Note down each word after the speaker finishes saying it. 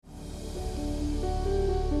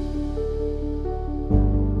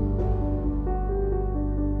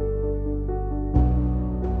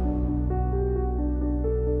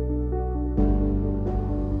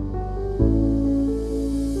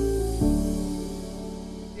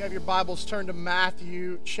you have your Bibles, turn to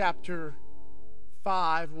Matthew chapter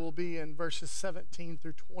 5. We'll be in verses 17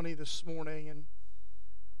 through 20 this morning. And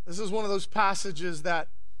this is one of those passages that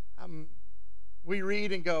we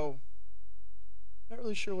read and go, not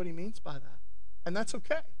really sure what he means by that. And that's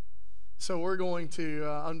okay. So we're going to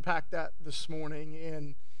unpack that this morning.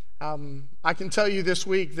 And I can tell you this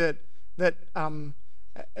week that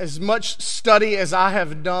as much study as I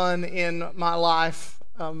have done in my life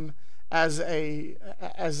as a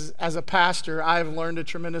pastor, I have learned a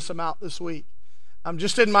tremendous amount this week.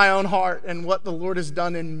 Just in my own heart and what the Lord has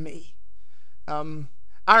done in me.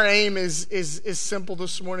 Our aim is simple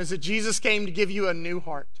this morning, is that Jesus came to give you a new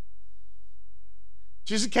heart.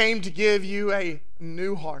 Jesus came to give you a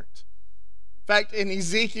new heart. In fact, in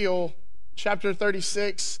Ezekiel chapter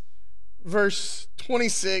 36, verse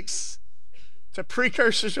 26, it's a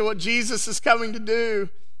precursor to what Jesus is coming to do.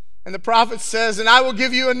 And the prophet says, "And I will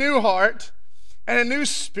give you a new heart, and a new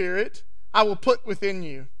spirit I will put within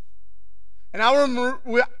you. And I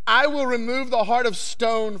will remove the heart of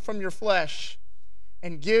stone from your flesh,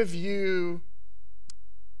 and give you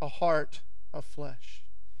a heart of flesh.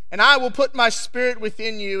 And I will put my spirit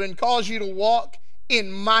within you, and cause you to walk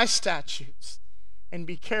in my statutes, and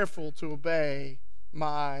be careful to obey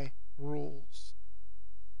my rules."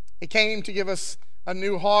 He came to give us a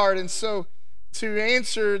new heart. And so to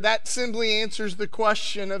answer, that simply answers the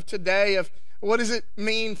question of today of what does it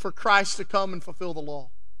mean for Christ to come and fulfill the law?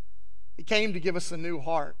 He came to give us a new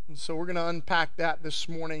heart. And so we're going to unpack that this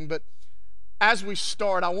morning. But as we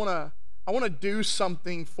start, I want to do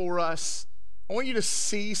something for us. I want you to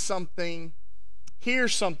see something, hear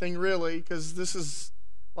something really, because this is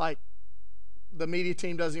like the media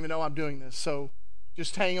team doesn't even know I'm doing this. So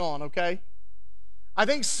just hang on, okay? I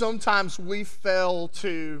think sometimes we fail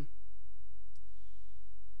to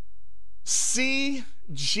see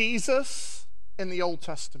Jesus in the Old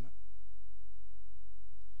Testament.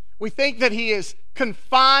 We think that he is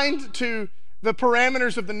confined to the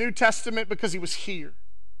parameters of the New Testament because he was here.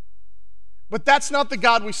 But that's not the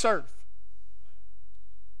God we serve.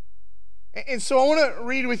 And so I want to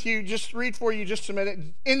read for you just a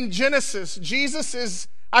minute. In Genesis, Jesus is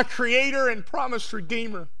our creator and promised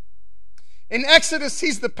redeemer. In Exodus,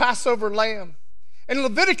 he's the Passover lamb. In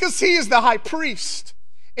Leviticus, he is the high priest.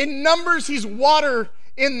 In Numbers, he's water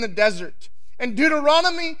in the desert. In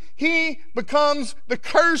Deuteronomy, he becomes the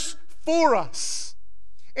curse for us.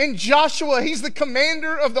 In Joshua, he's the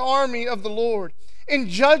commander of the army of the Lord. In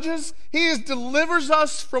Judges, he delivers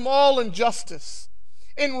us from all injustice.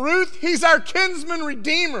 In Ruth, he's our kinsman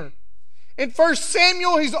redeemer. In 1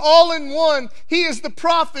 Samuel, he's all in one. He is the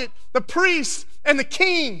prophet, the priest, and the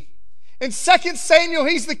king. In 2 Samuel,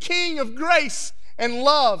 he's the king of grace and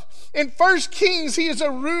love. In 1 Kings, he is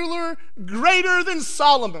a ruler greater than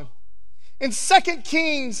Solomon. In 2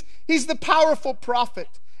 Kings, he's the powerful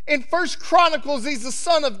prophet. In 1 Chronicles, he's the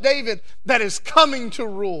son of David that is coming to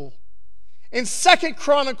rule. In 2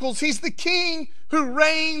 Chronicles, he's the king who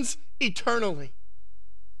reigns eternally.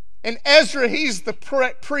 In Ezra, he's the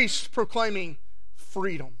priest proclaiming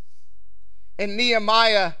freedom. In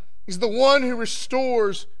Nehemiah, he's the one who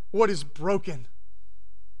restores what is broken.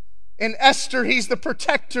 In Esther, he's the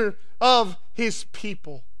protector of his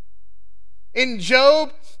people. In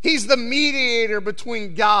Job, he's the mediator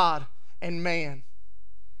between God and man.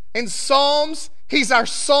 In Psalms, he's our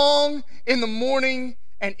song in the morning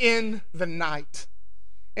and in the night.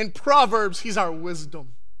 In Proverbs, he's our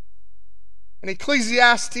wisdom. In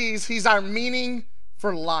Ecclesiastes, he's our meaning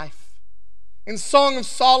for life. In Song of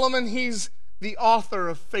Solomon, he's the author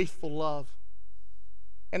of faithful love.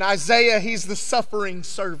 In Isaiah, he's the suffering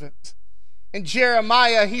servant. In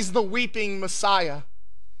Jeremiah, he's the weeping Messiah.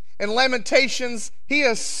 In Lamentations, he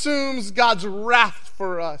assumes God's wrath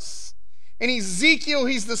for us. In Ezekiel,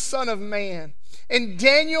 he's the Son of Man. In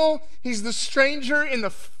Daniel, he's the stranger in the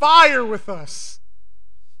fire with us.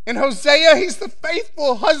 In Hosea, he's the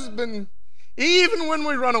faithful husband, even when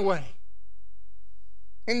we run away.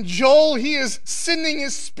 In Joel, he is sending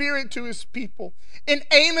his spirit to his people. In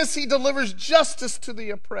Amos, he delivers justice to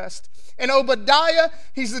the oppressed. In Obadiah,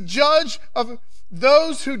 he's the judge of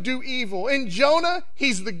those who do evil. In Jonah,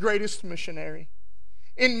 he's the greatest missionary.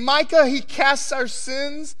 In Micah, he casts our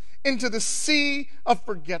sins into the sea of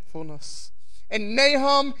forgetfulness. In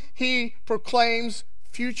Nahum, he proclaims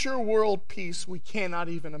future world peace we cannot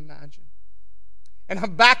even imagine. In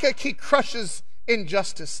Habakkuk, he crushes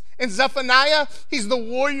injustice. In Zephaniah, he's the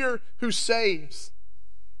warrior who saves.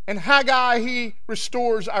 In Haggai, he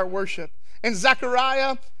restores our worship. In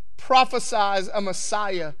Zechariah, prophesies a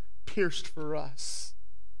Messiah pierced for us.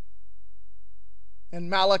 In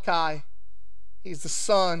Malachi, he's the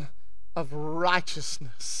Son of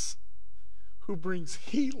righteousness who brings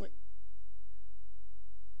healing.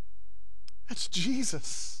 That's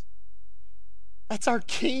Jesus. That's our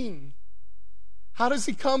King. How does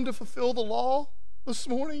he come to fulfill the law this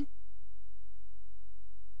morning?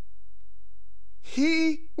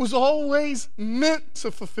 He was always meant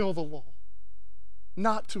to fulfill the law,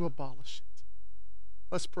 not to abolish it.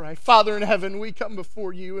 Let's pray. Father in heaven, we come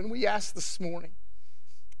before you and we ask this morning,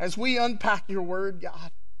 as we unpack your word,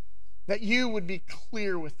 God, that you would be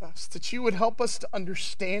clear with us, that you would help us to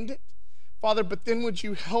understand it, Father, but then would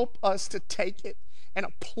you help us to take it and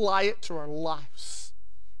apply it to our lives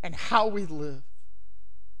and how we live,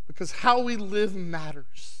 because how we live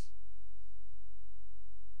matters.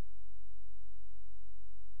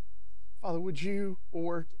 Father, would you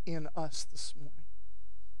work in us this morning?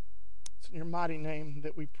 It's in your mighty name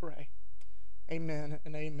that we pray. Amen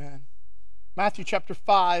and amen. Matthew chapter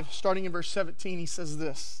 5, starting in verse 17, he says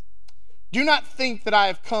this: "Do not think that I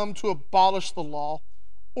have come to abolish the law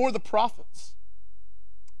or the prophets.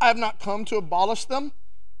 I have not come to abolish them,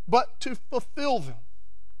 but to fulfill them."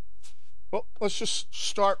 Well, let's just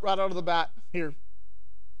start right out of the bat here.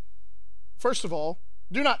 First of all,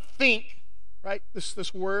 do not think, right?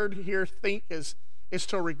 This word here, think, is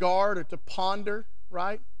to regard or to ponder,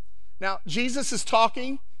 right? Now, Jesus is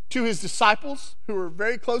talking to his disciples who are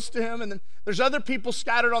very close to him, and then there's other people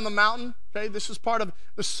scattered on the mountain. Okay, this is part of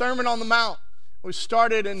the Sermon on the Mount. We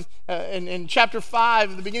started in chapter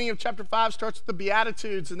 5. The beginning of chapter 5 starts with the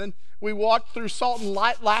Beatitudes, and then we walked through salt and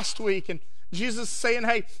light last week, and Jesus is saying,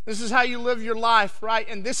 hey, this is how you live your life, right?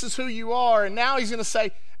 And this is who you are. And now he's going to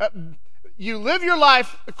say, you live your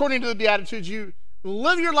life according to the Beatitudes. You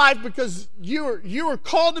live your life because you are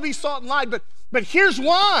called to be salt and light. But here's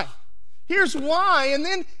why. Here's why. And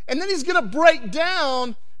then he's going to break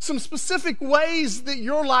down some specific ways that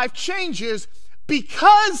your life changes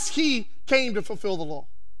because he came to fulfill the law.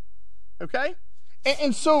 Okay?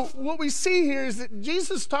 And so what we see here is that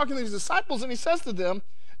Jesus is talking to his disciples, and he says to them,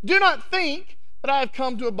 do not think that I have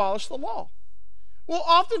come to abolish the law. Well,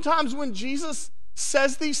 oftentimes when Jesus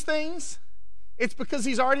says these things, it's because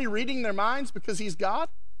he's already reading their minds because he's God,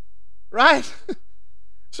 right?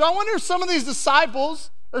 So I wonder if some of these disciples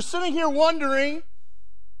are sitting here wondering,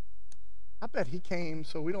 I bet he came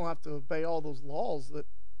so we don't have to obey all those laws that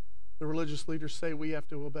the religious leaders say we have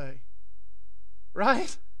to obey,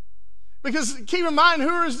 right? Because keep in mind, who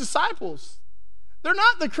are his disciples? They're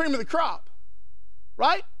not the cream of the crop,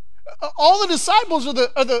 right? All the disciples are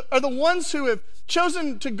the ones who have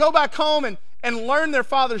chosen to go back home and learn their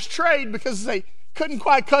father's trade because they couldn't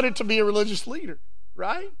quite cut it to be a religious leader,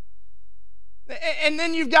 right? And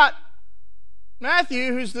then you've got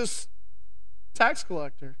Matthew, who's this tax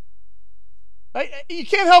collector. Right? You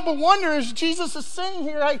can't help but wonder, as Jesus is saying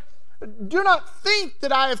here, hey, do not think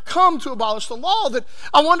that I have come to abolish the law. That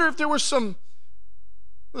I wonder if there were some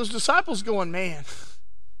those disciples going, man,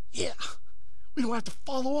 yeah, we don't have to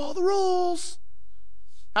follow all the rules.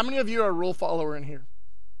 How many of you are a rule follower in here?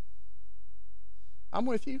 I'm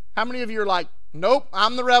with you. How many of you are like, nope,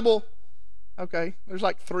 I'm the rebel? Okay, there's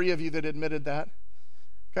like 3 of you that admitted that.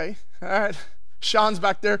 Okay, all right. Sean's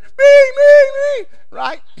back there, me,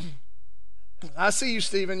 right? I see you,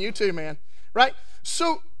 Stephen. You too, man. Right?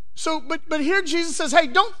 But here Jesus says, hey,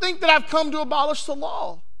 don't think that I've come to abolish the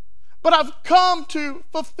law, but I've come to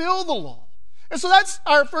fulfill the law. And so that's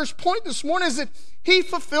our first point this morning, is that he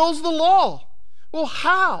fulfills the law. Well,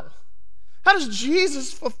 how? How does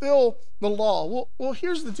Jesus fulfill the law? Well,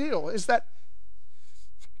 here's the deal, is that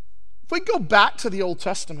if we go back to the Old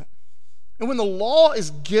Testament, and when the law is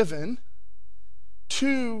given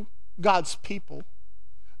to God's people,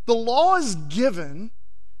 the law is given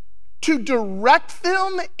to direct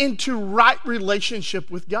them into right relationship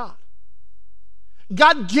with God.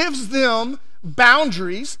 God gives them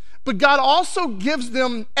boundaries, but God also gives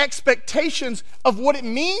them expectations of what it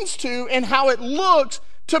means to and how it looks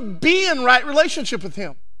to be in right relationship with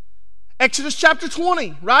him. Exodus chapter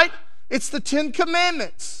 20, right? It's the 10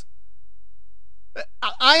 Commandments.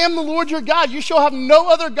 I am the Lord your God. You shall have no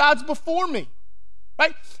other gods before me.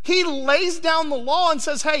 Right? He lays down the law and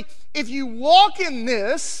says, hey, if you walk in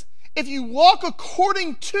this, if you walk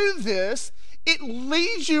according to this, it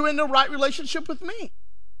leads you into right relationship with me.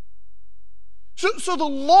 So the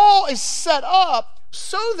law is set up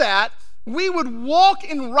so that we would walk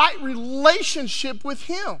in right relationship with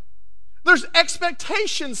him. There's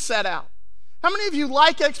expectations set out. How many of you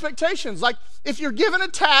like expectations? Like if you're given a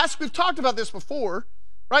task, we've talked about this before,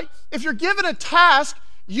 right? If you're given a task,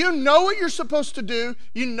 you know what you're supposed to do,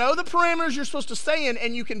 you know the parameters you're supposed to stay in,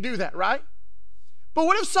 and you can do that, right? But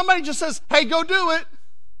what if somebody just says, hey, go do it?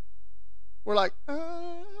 We're like,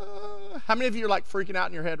 How many of you are like freaking out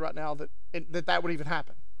in your head right now that would even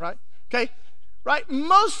happen, right? Okay, right?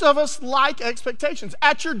 Most of us like expectations.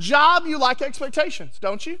 At your job, you like expectations,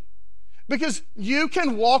 don't you? Because you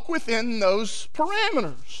can walk within those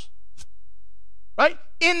parameters, right?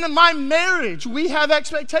 In my marriage, we have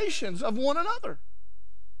expectations of one another.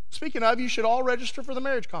 Speaking of, you should all register for the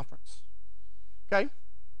marriage conference, okay?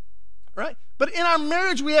 Right? But in our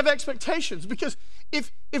marriage, we have expectations, because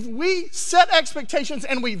if we set expectations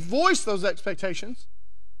and we voice those expectations,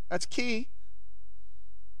 that's key,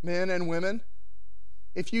 men and women.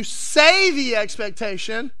 If you say the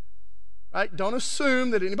expectation, right, don't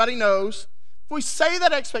assume that anybody knows. If we say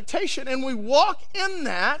that expectation and we walk in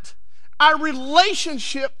that, our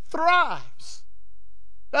relationship thrives,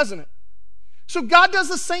 doesn't it? So God does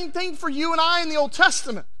the same thing for you and I in the Old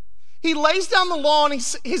Testament. He lays down the law, and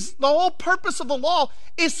the whole purpose of the law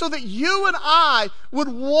is so that you and I would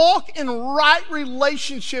walk in right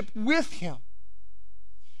relationship with him.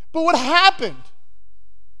 But what happened?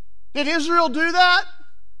 Did Israel do that?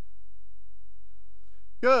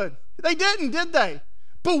 Good. They didn't, did they?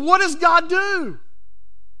 But what does God do?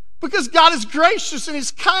 Because God is gracious and he's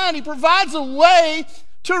kind, he provides a way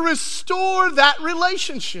to restore that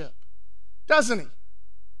relationship, doesn't he?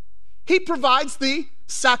 He provides the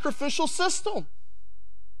sacrificial system.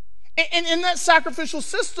 And in that sacrificial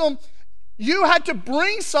system, you had to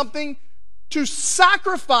bring something to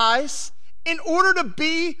sacrifice in order to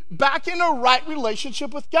be back in a right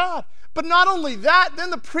relationship with God. But not only that, then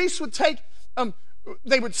the priest would take,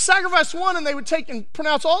 they would sacrifice one, and they would take and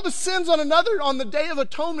pronounce all the sins on another on the Day of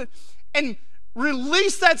Atonement and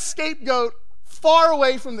release that scapegoat far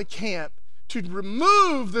away from the camp to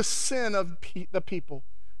remove the sin of the people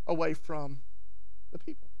away from the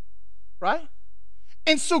people, right?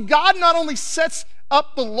 And so God not only sets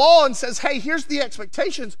up the law and says, hey, here's the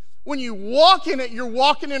expectations. When you walk in it, you're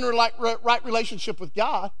walking in a right relationship with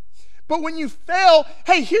God. But when you fail,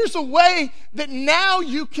 hey, here's a way that now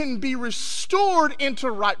you can be restored into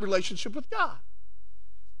a right relationship with God.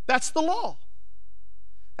 That's the law.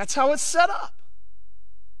 That's how it's set up.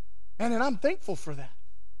 And I'm thankful for that.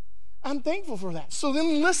 I'm thankful for that. So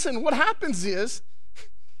then listen, what happens is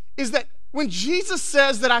that when Jesus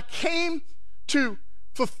says that I came to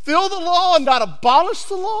fulfill the law and not abolish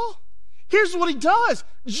the law, here's what he does.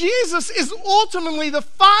 Jesus is ultimately the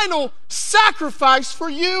final sacrifice for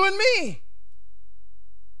you and me.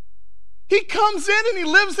 He comes in and he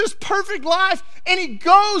lives this perfect life, and he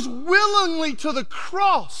goes willingly to the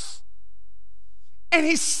cross. And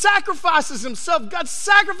he sacrifices himself. God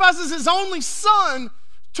sacrifices his only son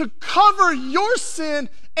to cover your sin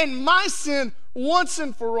and my sin once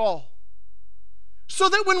and for all. So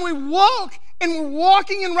that when we walk and we're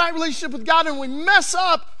walking in right relationship with God and we mess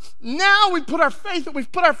up, now we've put our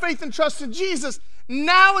faith and trust in Jesus.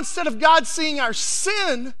 Now, instead of God seeing our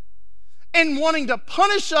sin and wanting to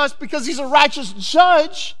punish us because he's a righteous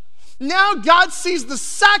judge, now God sees the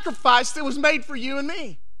sacrifice that was made for you and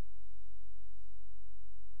me.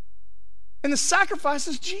 And the sacrifice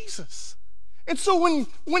is Jesus. And so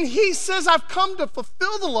when he says, I've come to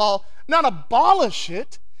fulfill the law, not abolish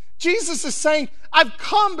it, Jesus is saying, I've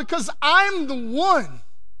come because I'm the one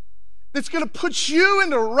that's going to put you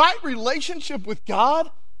into right relationship with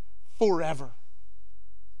God forever.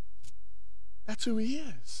 That's who he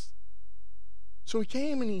is. So he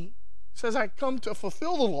came and he says, I come to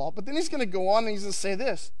fulfill the law. But then he's going to go on and he's going to say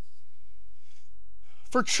this.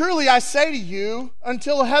 For truly I say to you,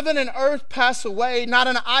 until heaven and earth pass away, not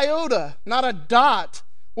an iota, not a dot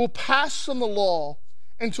will pass from the law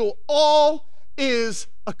until all is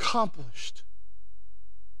accomplished.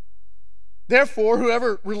 Therefore,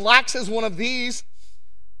 whoever relaxes one of the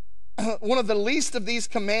least of these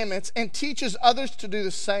commandments and teaches others to do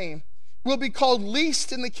the same will be called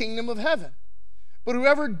least in the kingdom of heaven. But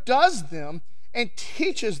whoever does them and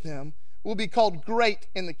teaches them will be called great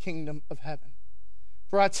in the kingdom of heaven.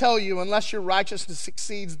 For I tell you, unless your righteousness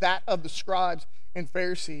exceeds that of the scribes and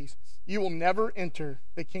Pharisees, you will never enter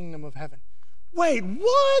the kingdom of heaven. Wait,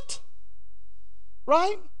 what?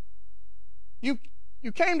 Right?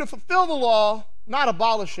 You came to fulfill the law, not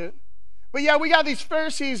abolish it. But yeah, we got these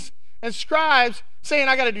Pharisees and scribes saying,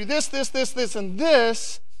 I got to do this, this, this, this, and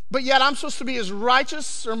this, but yet I'm supposed to be as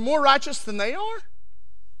righteous or more righteous than they are?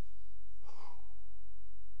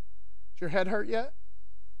 Is your head hurt yet?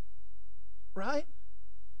 Right?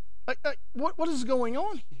 What is going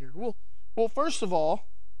on here? Well, first of all,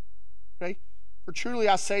 okay, for truly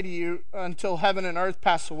I say to you, until heaven and earth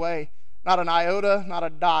pass away, not an iota, not a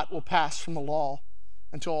dot will pass from the law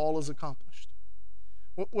until all is accomplished.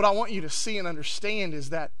 What I want you to see and understand is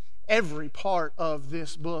that every part of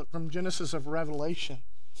this book, from Genesis of Revelation,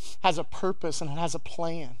 has a purpose and it has a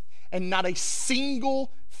plan. And not a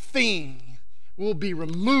single thing will be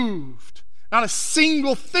removed. Not a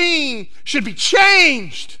single thing should be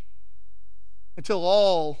changed until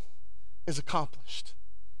all is accomplished.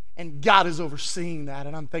 And God is overseeing that,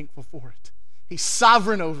 and I'm thankful for it. He's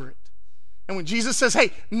sovereign over it. And when Jesus says,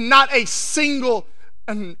 hey, not a single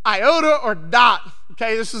iota or dot,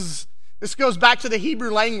 okay, this goes back to the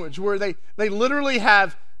Hebrew language where they literally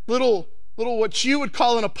have little what you would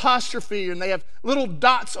call an apostrophe, and they have little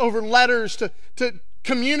dots over letters to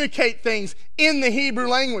communicate things in the Hebrew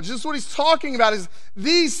language. This is what he's talking about, is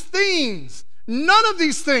these things, none of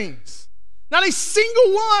these things, not a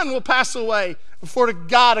single one will pass away before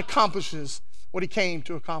God accomplishes what he came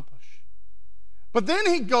to accomplish. But then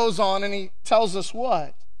he goes on and he tells us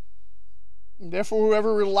what? Therefore,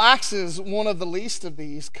 whoever relaxes one of the least of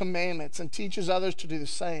these commandments and teaches others to do the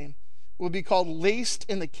same will be called least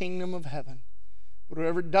in the kingdom of heaven. But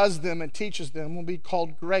whoever does them and teaches them will be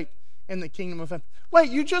called great in the kingdom of heaven.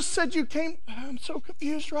 Wait, you just said you came? I'm so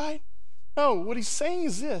confused, right? No, what he's saying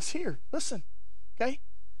is this. Here, listen, okay?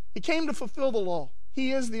 He came to fulfill the law.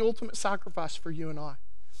 He is the ultimate sacrifice for you and I.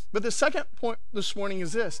 But the second point this morning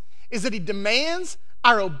is this, is that he demands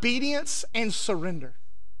our obedience and surrender.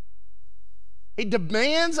 He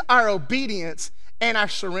demands our obedience and our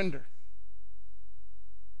surrender.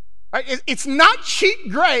 Right? It's not cheap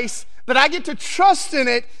grace that I get to trust in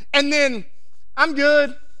it and then I'm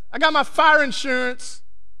good. I got my fire insurance.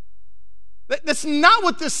 That's not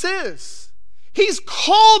what this is. He's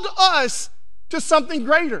called us to something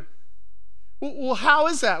greater. Well, how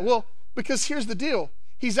is that? Well, because here's the deal.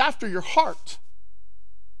 He's after your heart.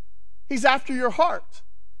 He's after your heart.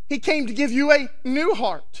 He came to give you a new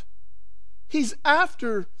heart. He's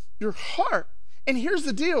after your heart. And here's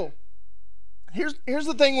the deal. Here's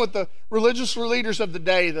the thing with the religious leaders of the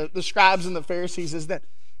day, the scribes and the Pharisees, is that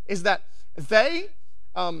they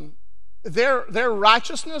their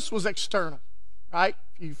righteousness was external, right?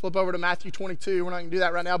 If you flip over to Matthew 22, we're not going to do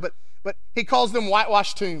that right now, but he calls them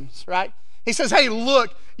whitewashed tombs, right? He says, hey,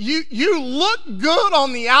 look, you look good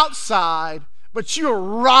on the outside, but you're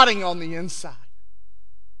rotting on the inside.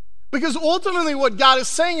 Because ultimately what God is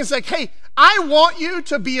saying is like, hey, I want you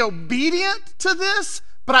to be obedient to this,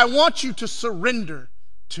 but I want you to surrender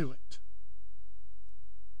to it.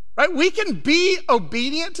 Right? We can be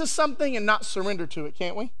obedient to something and not surrender to it,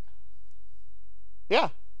 can't we? Yeah.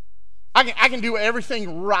 I can do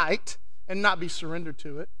everything right and not be surrendered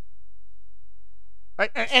to it.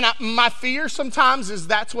 Right? And my fear sometimes is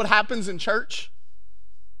that's what happens in church,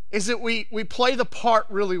 is that we play the part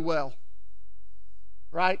really well.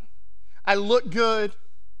 Right? I look good.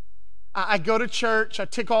 I go to church. I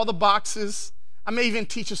tick all the boxes. I may even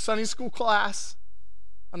teach a Sunday school class.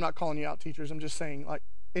 I'm not calling you out, teachers. I'm just saying, like,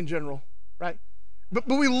 in general, right? But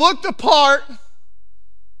we look the part,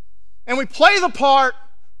 and we play the part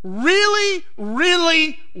really,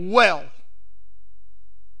 really well.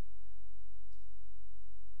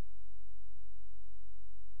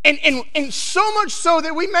 And so much so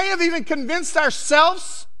that we may have even convinced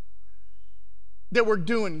ourselves that we're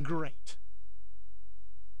doing great.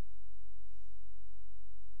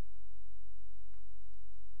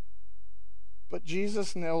 But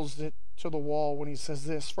Jesus nails it to the wall when he says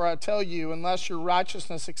this, for I tell you, unless your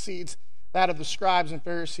righteousness exceeds that of the scribes and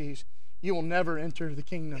Pharisees, you will never enter the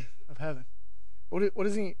kingdom of heaven. What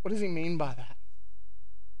does he mean by that?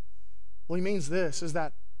 Well, he means this, is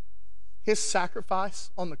that his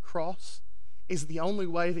sacrifice on the cross is the only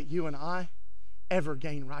way that you and I ever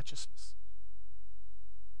gain righteousness.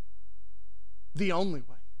 The only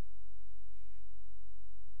way.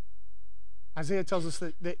 Isaiah tells us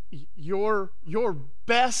that your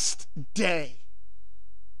best day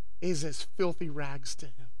is as filthy rags to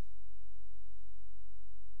him.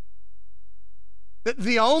 That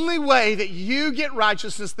the only way that you get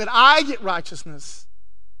righteousness, that I get righteousness,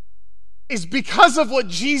 is because of what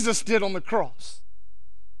Jesus did on the cross.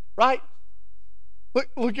 Right? Look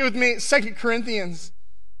with me at 2 Corinthians.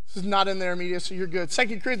 This is not in there, media, so you're good.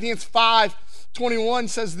 2 Corinthians 5:21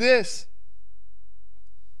 says this.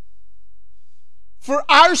 For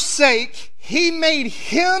our sake, he made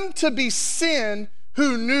him to be sin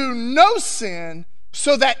who knew no sin,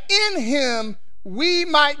 so that in him we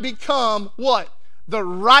might become what? The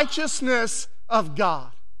righteousness of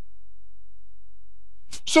God.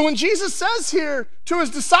 So when Jesus says here to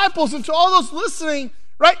his disciples and to all those listening,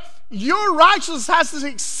 right, your righteousness has to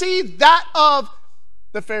exceed that of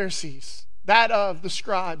the Pharisees, that of the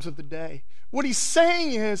scribes of the day. What he's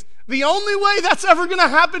saying is, the only way that's ever going to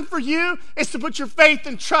happen for you is to put your faith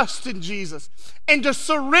and trust in Jesus. and to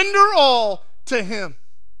surrender all to Him.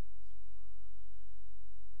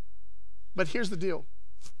 But here's the deal.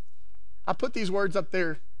 I put these words up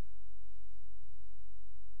there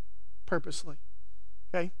purposely.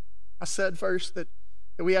 Okay? I said first that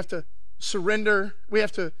we have to surrender.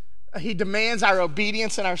 He demands our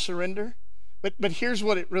obedience and our surrender. But here's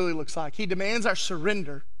what it really looks like. He demands our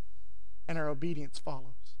surrender and our obedience follows.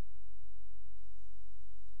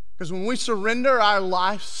 Because when we surrender our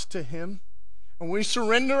lives to Him, when we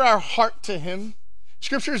surrender our heart to Him,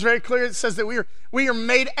 Scripture is very clear. It says that we are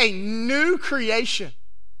made a new creation.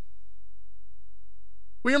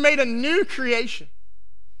 We are made a new creation.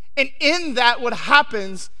 And in that, what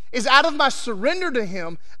happens is out of my surrender to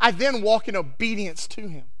Him, I then walk in obedience to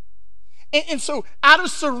Him. And so out of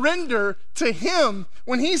surrender to Him,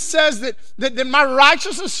 when He says that my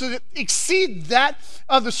righteousness should exceed that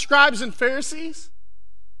of the scribes and Pharisees,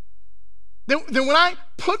 then when I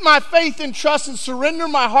put my faith and trust and surrender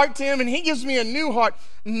my heart to Him and He gives me a new heart,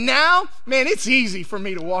 now, man, it's easy for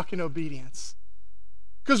me to walk in obedience.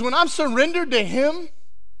 Because when I'm surrendered to Him,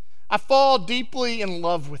 I fall deeply in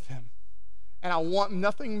love with Him. And I want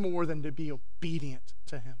nothing more than to be obedient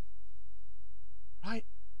to Him. Right?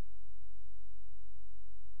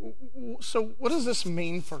 So what does this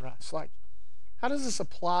mean for us? Like, how does this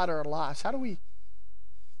apply to our lives? How do we...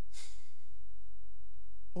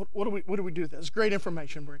 What do we do with this? It's great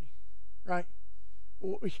information, Brady. Right?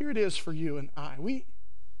 Well, here it is for you and I. We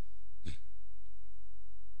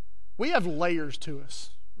have layers to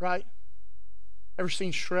us, right? Ever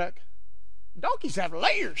seen Shrek? Donkeys have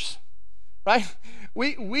layers, right?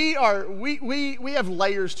 We have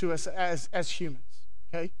layers to us as humans,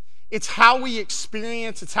 okay? It's how we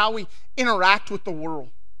experience, it's how we interact with the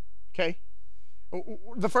world, okay?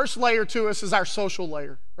 The first layer to us is our social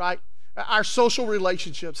layer, right? Our social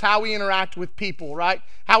relationships, how we interact with people, right?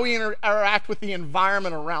 How we interact with the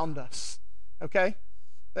environment around us, okay?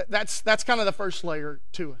 That's kind of the first layer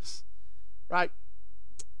to us, right?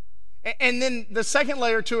 And then the second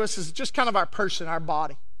layer to us is just kind of our person, our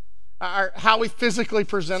body, how we physically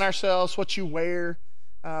present ourselves, what you wear,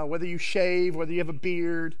 whether you shave, whether you have a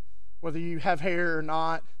beard, whether you have hair or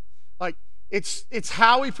not. Like, it's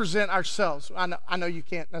how we present ourselves. I know you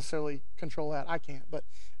can't necessarily control that. I can't, but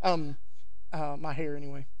my hair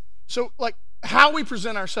anyway. So, like, how we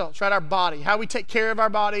present ourselves, right? Our body, how we take care of our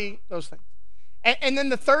body, those things. And then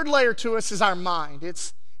the third layer to us is our mind.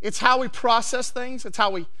 It's how we process things. It's how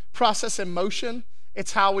we process emotion.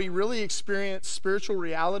 It's how we really experience spiritual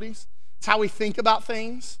realities. It's how we think about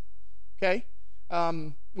things, okay?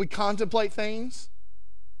 We contemplate things.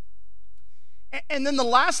 And then the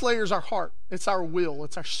last layer is our heart. It's our will.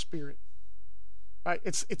 It's our spirit, right?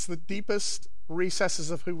 It's the deepest recesses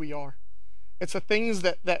of who we are. It's the things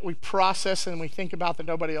that we process and we think about that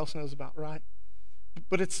nobody else knows about, right?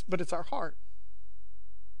 But it's our heart.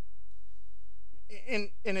 And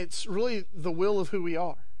it's really the will of who we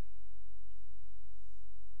are.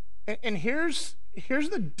 And here's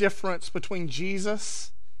the difference between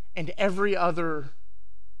Jesus and every other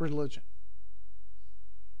religion.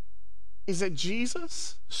 Is that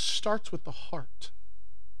Jesus starts with the heart.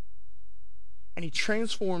 And He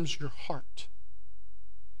transforms your heart.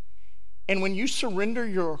 And when you surrender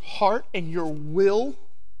your heart and your will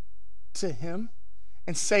to Him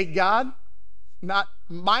and say, God, not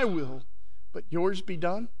my will, but yours be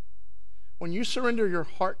done. When you surrender your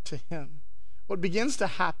heart to Him, what begins to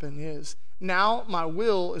happen is now my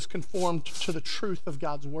will is conformed to the truth of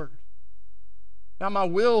God's Word. Now my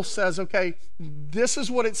will says, okay, this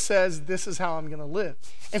is what it says, this is how I'm going to live.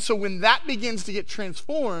 And so when that begins to get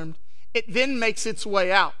transformed, it then makes its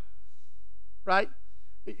way out, right?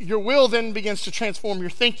 Your will then begins to transform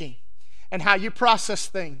your thinking and how you process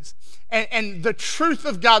things. And the truth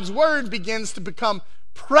of God's Word begins to become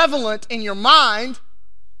prevalent in your mind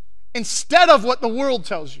instead of what the world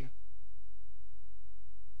tells you.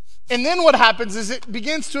 And then what happens is it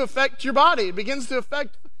begins to affect your body. It begins to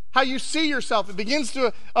affect how you see yourself. It begins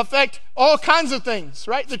to affect all kinds of things,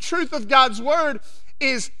 right? The truth of God's Word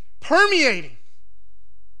is permeating.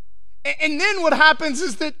 And then what happens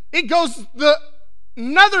is that it goes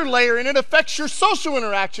another layer, and it affects your social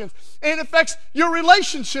interactions, and it affects your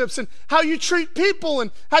relationships and how you treat people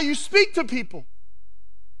and how you speak to people.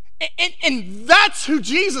 And that's who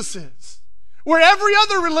Jesus is. Where every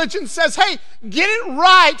other religion says, hey, get it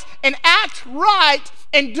right and act right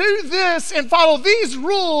and do this and follow these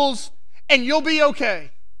rules and you'll be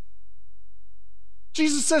okay.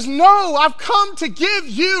 Jesus says, no, I've come to give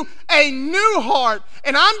you a new heart,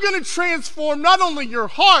 and I'm going to transform not only your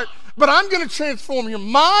heart, but I'm going to transform your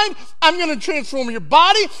mind, I'm going to transform your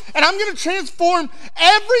body, and I'm going to transform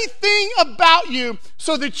everything about you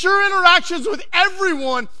so that your interactions with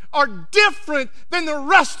everyone are different than the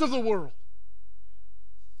rest of the world.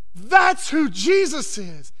 That's who Jesus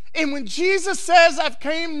is. And when Jesus says, I've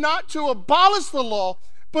came not to abolish the law,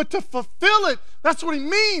 but to fulfill it, that's what he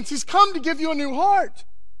means. He's come to give you a new heart,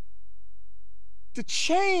 to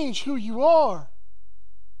change who you are,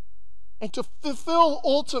 and to fulfill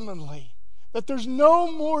ultimately that there's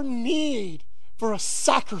no more need for a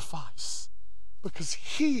sacrifice because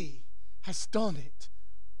he has done it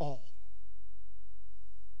all.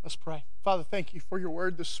 Let's pray. Father, thank you for your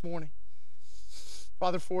word this morning.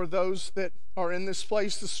 Father, for those that are in this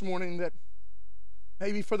place this morning that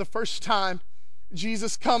maybe for the first time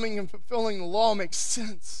Jesus coming and fulfilling the law makes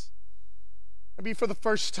sense. Maybe for the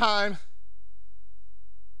first time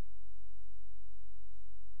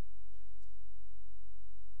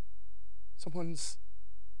someone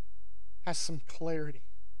has some clarity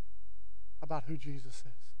about who Jesus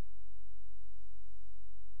is.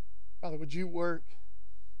 Father, would you work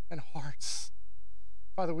in hearts?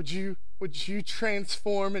 Father, would you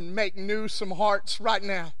transform and make new some hearts right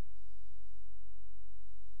now?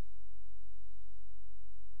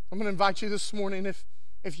 I'm going to invite you this morning,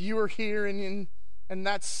 if you are here and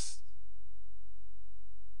that's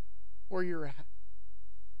where you're at.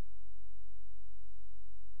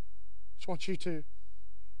 I just want you to,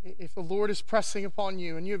 if the Lord is pressing upon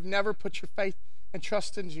you and you have never put your faith and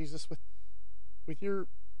trust in Jesus with your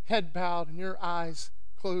head bowed and your eyes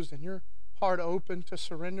closed and your heart open to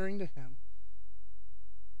surrendering to him,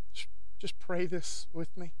 just pray this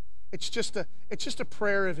with me. It's just a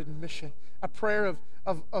prayer of admission, a prayer of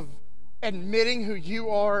admitting who you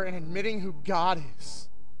are and admitting who God is.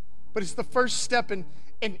 But it's the first step in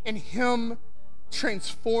him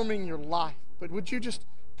transforming your life. But would you just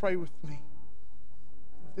pray with me?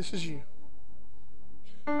 This is you.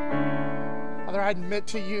 Father, I admit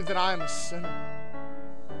to you that I am a sinner.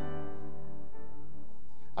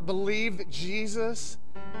 I believe that Jesus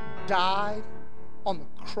died on the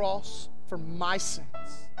cross for my sins.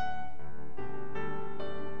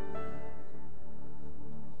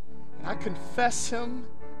 And I confess him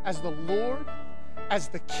as the Lord, as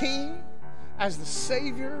the King, as the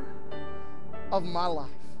Savior of my life.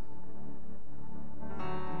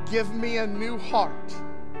 Give me a new heart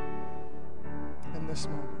in this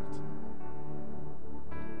moment.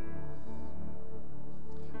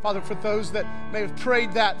 Father, for those that may have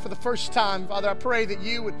prayed that for the first time, Father, I pray that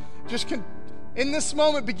you would just in this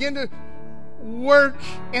moment begin to work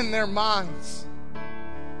in their minds.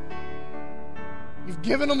 You've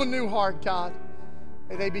given them a new heart, God.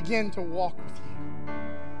 May they begin to walk with you.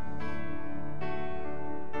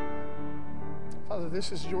 Father,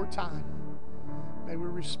 this is your time. May we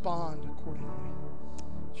respond accordingly.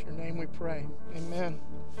 In your name we pray. Amen.